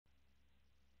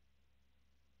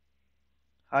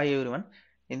Hi everyone.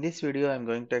 In this video, I am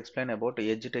going to explain about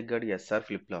edge-triggered SR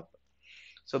flip-flop.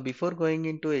 So before going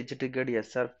into edge-triggered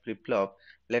SR flip-flop,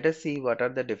 let us see what are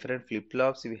the different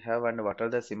flip-flops we have and what are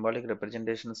the symbolic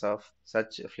representations of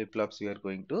such flip-flops we are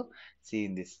going to see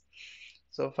in this.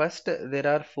 So first, there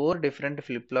are four different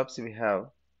flip-flops we have: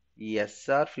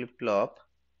 SR flip-flop,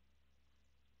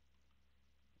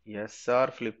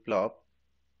 SR flip-flop,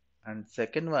 and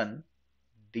second one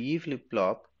D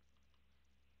flip-flop,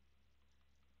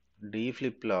 D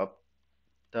flip-flop,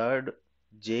 third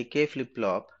JK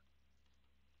flip-flop,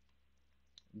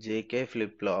 JK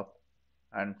flip-flop,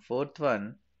 and fourth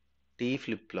one T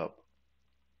flip-flop.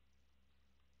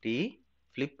 T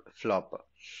flip-flop.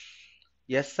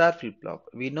 SR flip-flop.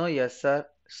 We know SR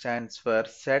stands for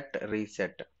set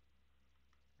reset.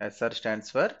 SR stands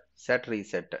for set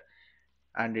reset.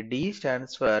 And D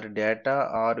stands for data,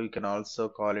 or we can also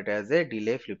call it as a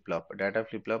delay flip-flop. Data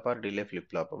flip-flop or delay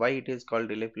flip-flop. Why it is called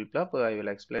delay flip-flop, I will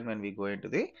explain when we go into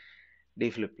the D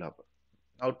flip-flop.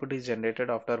 Output is generated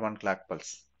after one clock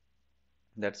pulse.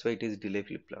 That's why it is delay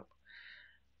flip-flop.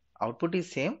 Output is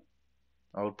same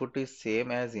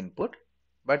as input,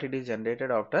 but it is generated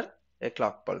after a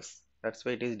clock pulse. That's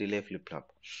why it is delay flip-flop.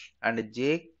 And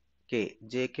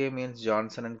JK means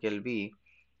Johnson and Kelby,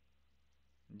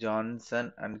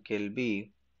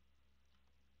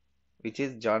 which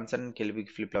is Johnson and Kelby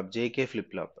flip-flop, JK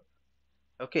flip-flop.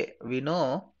 Okay, we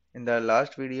know in the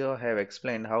last video I have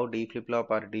explained how D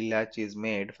flip-flop or D latch is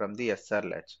made from the SR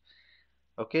latch.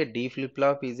 Okay, D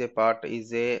flip-flop is a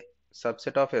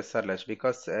subset of SR latch,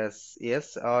 because as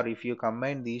yes, or if you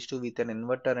combine these two with an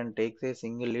inverter and takes a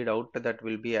single lead out, that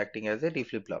will be acting as a D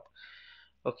flip-flop.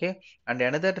 Okay, and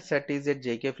another set is a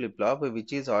JK flip-flop,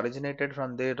 which is originated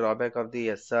from the drawback of the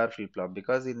SR flip-flop,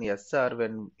 because in the SR,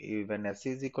 when S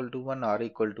is equal to 1, R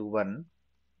equal to 1,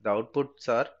 the outputs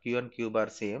are Q and Q bar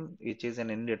same, which is an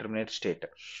indeterminate state.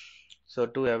 So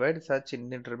to avoid such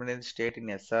indeterminate state in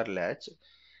SR latch,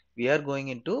 we are going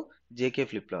into JK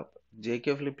flip-flop.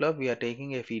 JK flip-flop, we are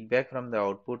taking a feedback from the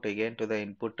output again to the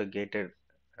input gated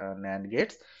NAND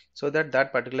gates, so that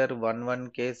that particular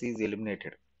 1-1 case is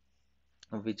eliminated,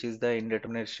 which is the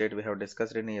indeterminate state we have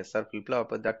discussed in SR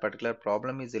flip-flop. That particular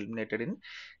problem is eliminated in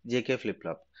JK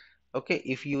flip-flop. Okay,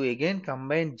 if you again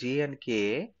combine J and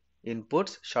K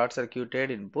inputs, short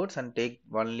circuited inputs, and take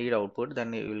one lead output,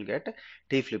 then you will get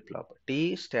T flip-flop.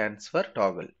 T stands for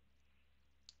toggle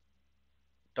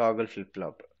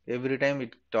flip-flop. Every time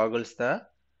it toggles the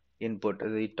input,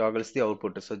 it toggles the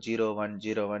output. So 0 1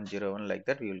 0 1 0 1, like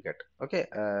that we will get. Okay,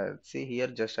 see here,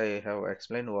 just I have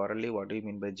explained orally what do you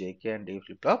mean by JK and D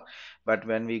flip-flop. But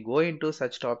when we go into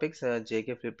such topics,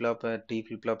 JK flip-flop, T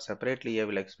flip-flop separately, I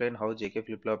will explain how JK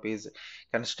flip-flop is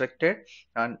constructed,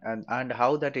 and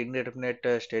how that indeterminate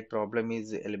state problem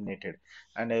is eliminated.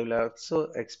 And I will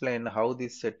also explain how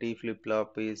this T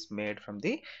flip-flop is made from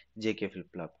the JK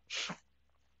flip-flop.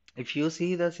 If you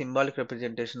see the symbolic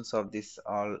representations of this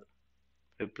all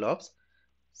flip-flops,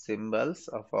 symbols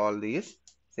of all these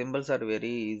symbols are very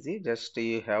easy. Just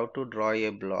you have to draw a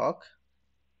block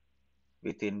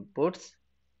with inputs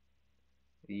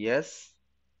S,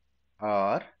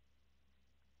 R,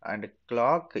 and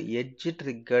clock, edge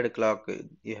triggered clock.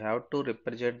 You have to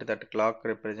represent that clock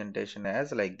representation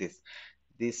as like this.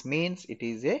 This means it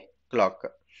is a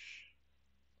clock.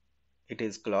 It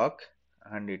is clock,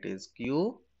 and it is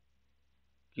Q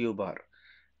bar.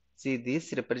 See,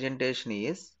 this representation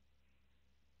is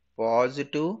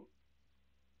positive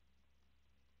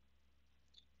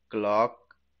clock,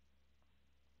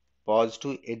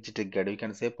 positive edge triggered. You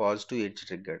can say positive edge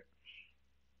triggered.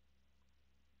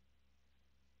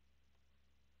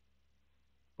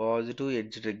 Positive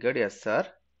edge triggered SR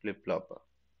flip-flop.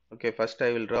 Okay, first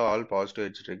I will draw all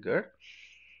positive edge triggered.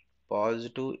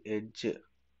 Positive edge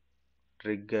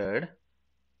triggered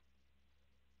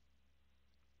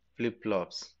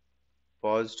flip-flops.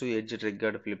 Positive edge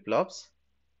triggered flip-flops.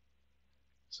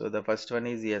 So the first one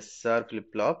is SR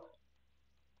flip-flop,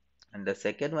 and the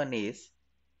second one is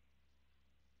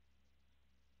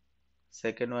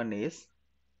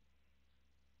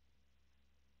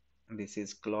this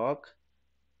is clock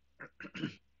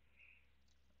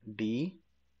D,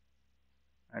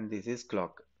 and this is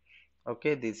clock.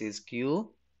 Okay, this is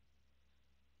Q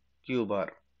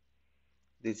bar.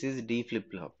 This is D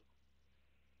flip-flop.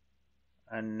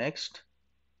 And next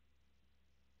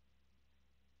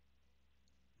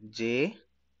J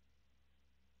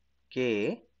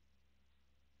K,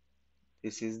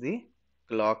 this is the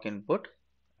clock input,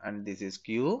 and this is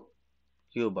Q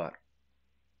bar.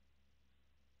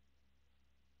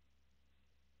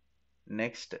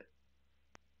 Next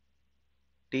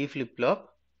T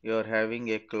flip-flop, you are having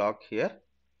a clock here,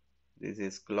 This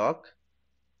is clock,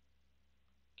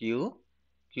 Q,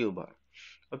 Q bar.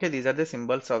 Okay, these are the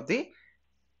symbols of the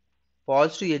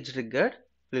positive edge triggered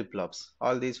flip-flops,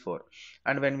 all these four.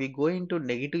 And when we go into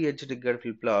negative edge triggered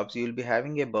flip-flops, you will be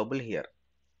having a bubble here.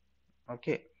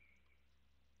 Okay,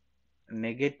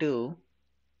 negative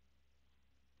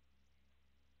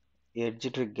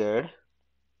edge triggered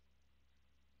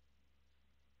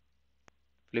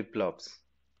flip-flops.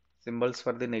 Symbols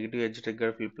for the negative edge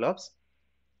triggered flip-flops.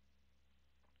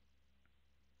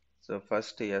 So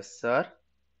first SR,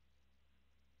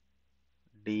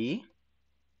 D,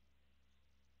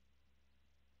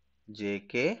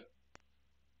 JK,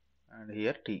 and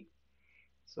here T.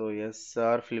 So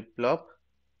SR flip-flop,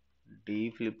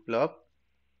 D flip-flop,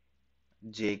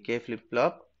 JK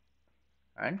flip-flop,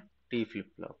 and T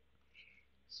flip-flop.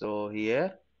 So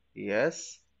here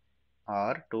S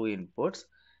are two inputs.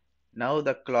 Now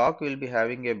the clock will be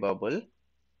having a bubble.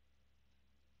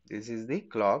 This is the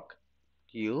clock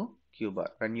Q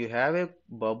bar. When you have a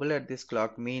bubble at this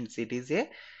clock means it is a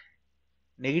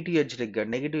negative edge trigger.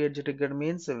 Negative edge trigger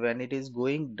means when it is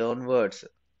going downwards.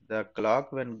 The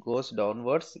clock when goes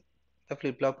downwards, the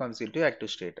flip-flop comes into active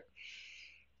state.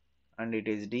 And it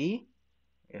is D.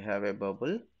 You have a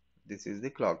bubble. This is the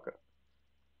clock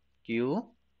Q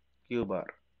bar.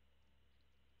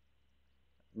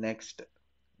 Next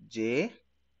J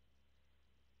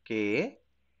K.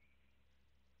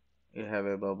 You have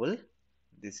a bubble.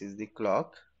 This is the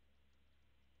clock.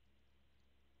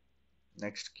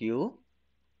 Next Q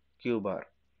bar.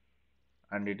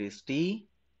 And it is T.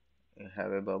 You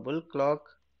have a bubble clock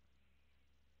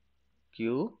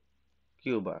Q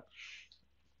bar.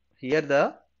 Here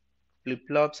the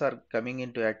flip-flops are coming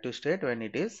into active state when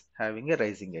it is having a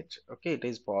rising edge. Okay, it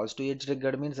is positive edge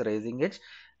triggered means rising edge,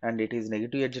 and it is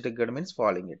negative edge triggered means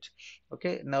falling edge.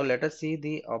 Okay, now let us see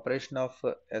the operation of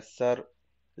SR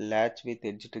latch with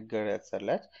edge triggered SR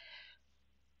latch.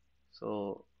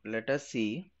 So let us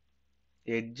see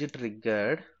edge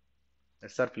triggered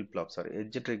SR flip-flop, sorry,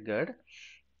 edge triggered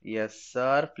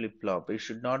SR flip-flop. It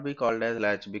should not be called as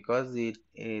latch because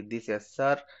this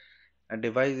SR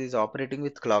device is operating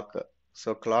with clock.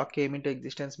 So clock came into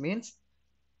existence means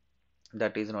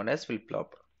that is known as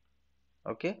flip-flop.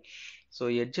 Okay, so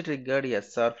edge triggered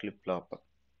SR flip-flop.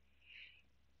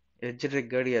 Edge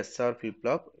triggered SR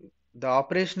flip-flop. The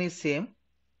operation is same.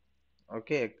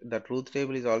 Okay, the truth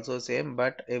table is also same,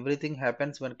 but everything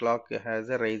happens when clock has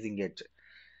a rising edge.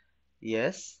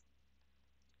 Yes,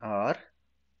 or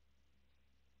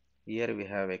here we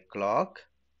have a clock.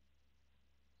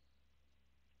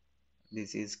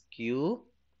 This is Q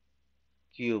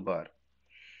bar.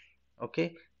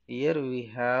 Okay, here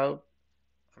we have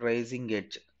rising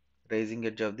edge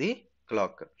of the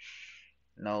clock.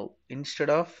 Now instead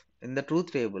of in the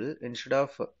truth table, instead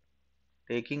of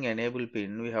taking enable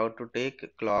pin, we have to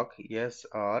take clock S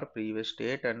or previous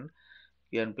state and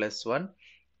Qn plus 1.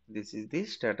 This is the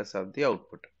status of the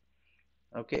output.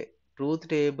 Okay, truth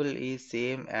table is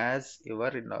same as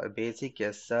your basic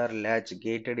SR latch,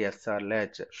 gated SR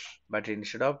latch, but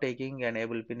instead of taking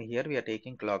enable pin here, we are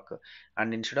taking clock,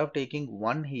 and instead of taking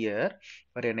 1 here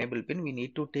for enable pin, we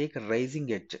need to take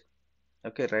rising edge.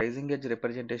 Okay, rising edge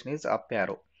representation is up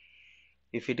arrow.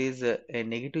 If it is a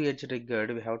negative edge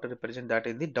triggered, we have to represent that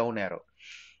in the down arrow.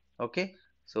 Okay,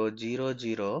 so 0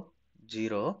 0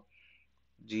 0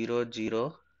 0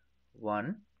 0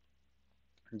 1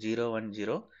 0 1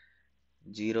 0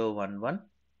 0 1 1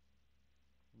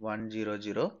 1 0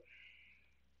 0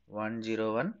 1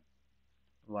 0 1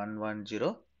 1 1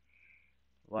 0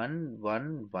 1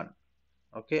 1 1.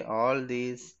 Okay, all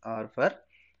these are for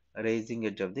rising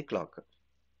edge of the clock.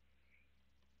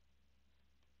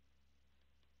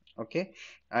 Okay,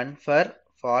 and for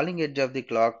falling edge of the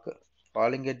clock,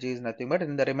 falling edge is nothing but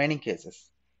in the remaining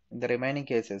cases. In the remaining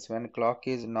cases, when clock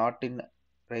is not in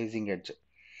rising edge,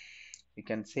 you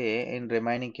can say in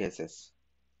remaining cases.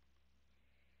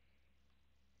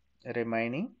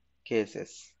 Remaining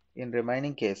cases. In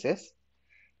remaining cases,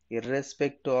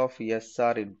 irrespective of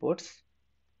SR inputs,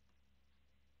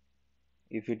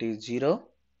 if it is 0,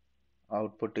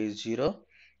 output is 0.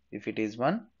 If it is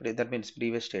 1, that means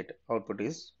previous state, output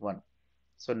is 1.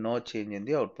 So no change in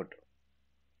the output.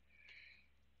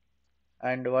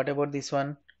 And what about this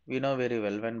one? We know very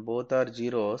well, when both are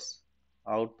zeros,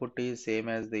 output is same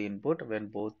as the input. When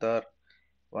both are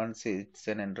ones, it's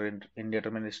an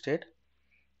indeterminate state.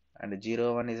 And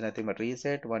 0 1 is nothing but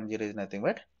reset, 1 0 is nothing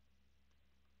but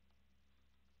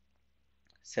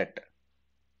set.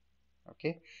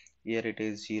 Okay, here it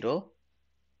is 0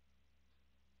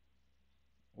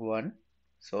 1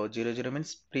 So 0 0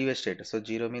 means previous state. So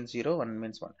 0 means 0, 1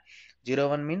 means 1. 0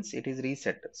 1 means it is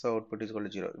reset. So output is equal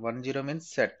to 0. 1 0 means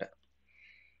set.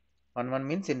 1 1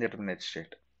 means indeterminate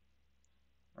state.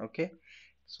 Okay.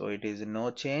 So it is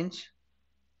no change,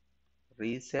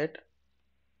 reset,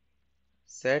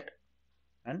 set,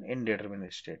 and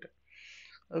indeterminate state.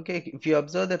 Okay, if you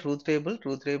observe the truth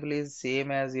table is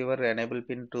same as your enable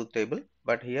pin truth table,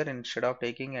 but here instead of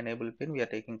taking enable pin, we are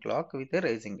taking clock with a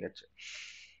rising edge.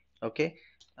 Okay,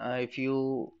 if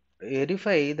you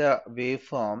verify the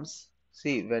waveforms,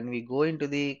 see when we go into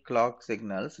the clock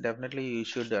signals, definitely you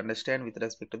should understand with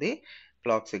respect to the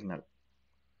clock signal.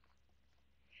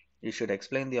 You should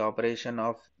explain the operation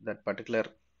of that particular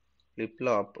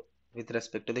flip-flop with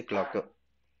respect to the clock.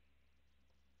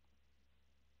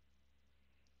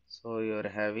 So you are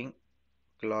having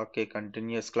clock a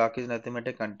continuous, clock is nothing but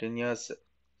a continuous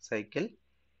cycle,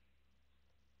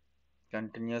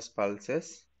 continuous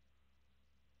pulses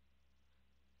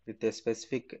with a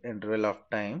specific interval of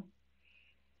time.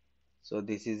 So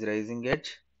this is rising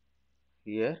edge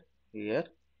here, here,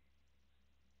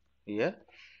 here,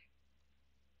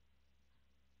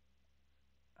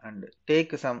 and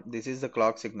take some, this is the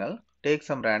clock signal, take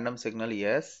some random signal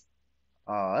S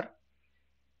or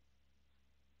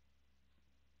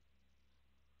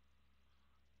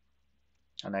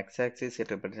on x-axis it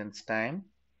represents time.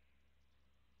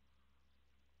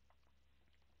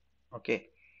 Okay,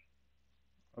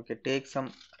 okay, take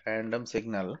some random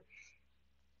signal.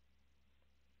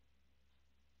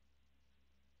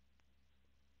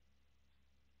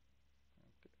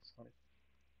 Sorry,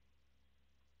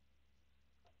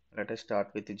 let us start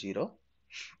with 0.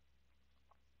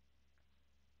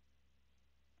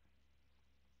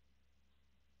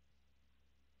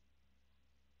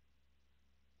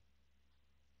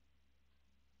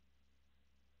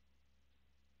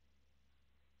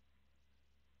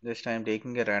 Just I am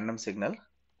taking a random signal.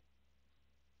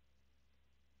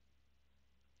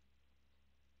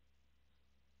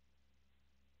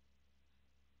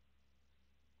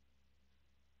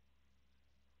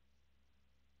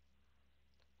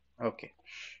 Okay,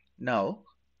 now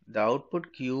the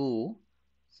output Q,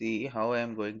 see how I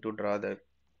am going to draw the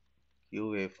Q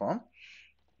waveform.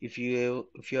 If you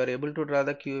are able to draw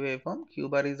the Q waveform, Q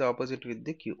bar is opposite with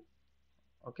the Q.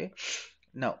 Okay,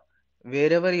 now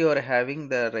wherever you are having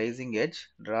the rising edge,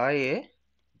 draw a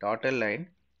dotted line.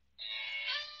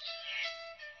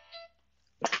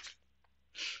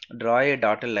 Draw a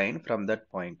dotted line from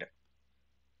that point.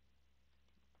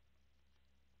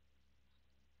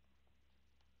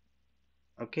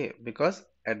 Okay, because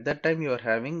at that time you are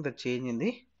having the change in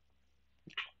the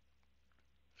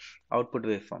output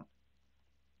waveform.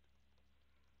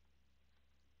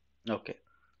 Okay,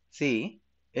 see,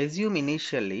 assume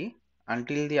initially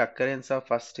until the occurrence of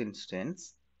first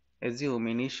instance, assume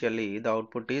initially the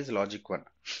output is logic 1.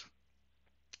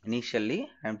 Initially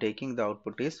I am taking the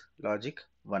output is logic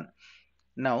 1.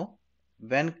 Now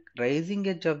when rising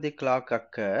edge of the clock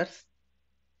occurs,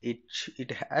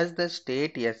 it has the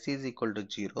state S is equal to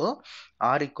 0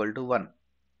 or equal to 1.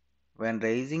 When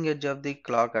rising edge of the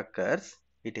clock occurs,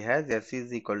 it has S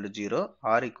is equal to 0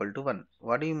 or equal to 1.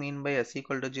 What do you mean by S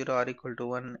equal to 0 or equal to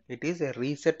 1? It is a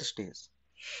reset stage.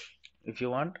 If you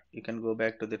want, you can go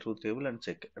back to the truth table and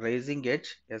check. Rising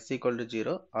edge S equal to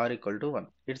 0 or equal to 1.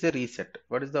 It's a reset.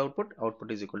 What is the output?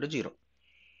 Output is equal to 0.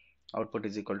 Output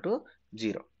is equal to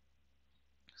 0.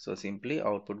 So simply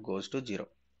output goes to 0.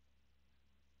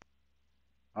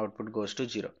 Output goes to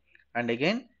 0. And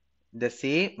again, the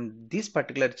same, this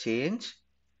particular change,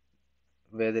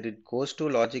 whether it goes to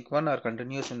logic 1 or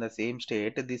continues in the same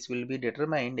state, this will be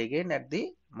determined again at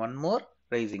the one more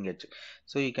rising edge.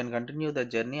 So you can continue the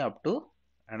journey up to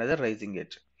another rising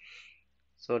edge.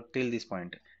 So till this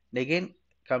point. And again,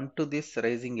 come to this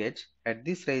rising edge. At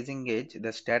this rising edge,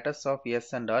 the status of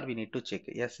S and R we need to check.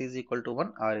 S is equal to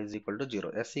 1, R is equal to 0.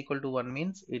 S equal to 1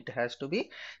 means it has to be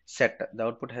set. The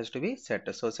output has to be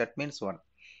set. So set means 1.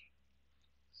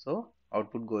 So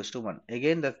output goes to 1.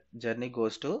 Again the journey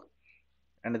goes to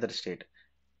another state.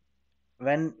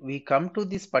 When we come to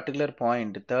this particular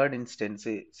point, third instance,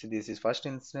 see this is first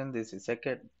instance, this is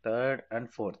second, third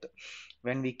and fourth.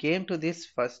 When we came to this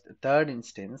third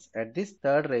instance, at this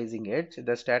third rising edge,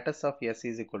 the status of S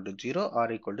is equal to 0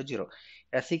 or equal to 0.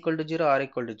 S equal to 0 or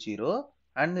equal to 0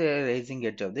 and the rising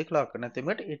edge of the clock, nothing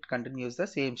but it continues the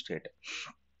same state,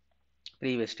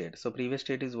 previous state. So previous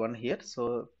state is 1 here,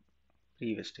 so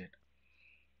previous state.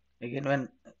 Again when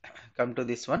come to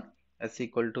this one, S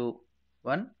equal to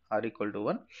 1 or equal to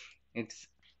 1, it's,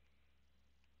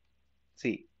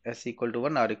 see, S equal to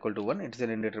 1 or equal to 1, it's an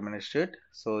indeterminate state,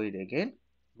 so it again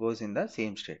goes in the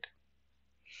same state.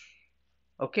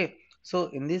 Okay, so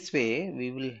in this way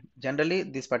we will generally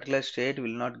this particular state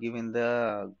will not give in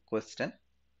the question,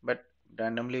 but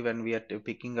randomly when we are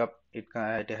picking up it,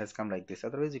 it has come like this.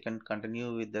 Otherwise you can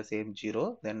continue with the same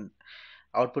 0, then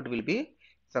output will be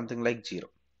something like 0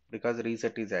 because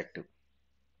reset is active.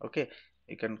 Okay,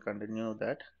 you can continue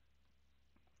that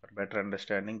for better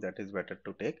understanding. That is better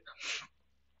to take.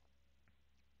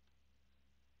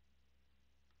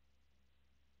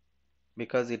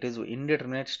 Because it is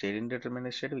indeterminate state.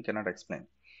 Indeterminate state we cannot explain.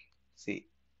 See,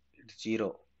 it's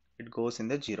 0. It goes in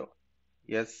the 0.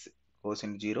 S goes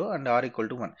in 0 and R equal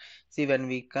to 1. See, when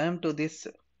we come to this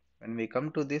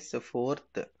fourth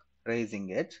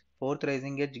rising edge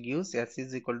gives S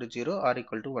is equal to 0, R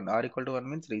equal to 1. R equal to 1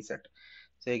 means reset.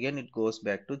 So again it goes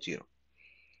back to 0.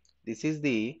 This is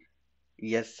the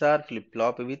SR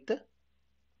flip-flop with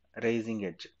rising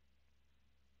edge.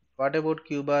 What about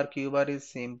Q bar? Q bar is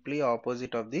simply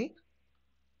opposite of the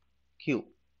Q.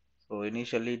 So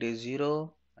initially it is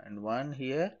 0 and 1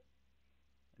 here,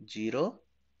 0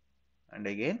 and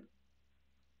again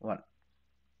 1,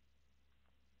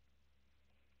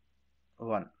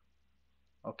 1.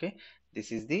 Okay,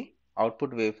 this is the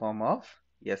output waveform of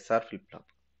SR flip-flop.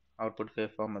 Output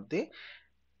waveform of the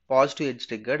positive edge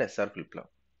triggered SR flip-flop.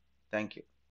 Thank you.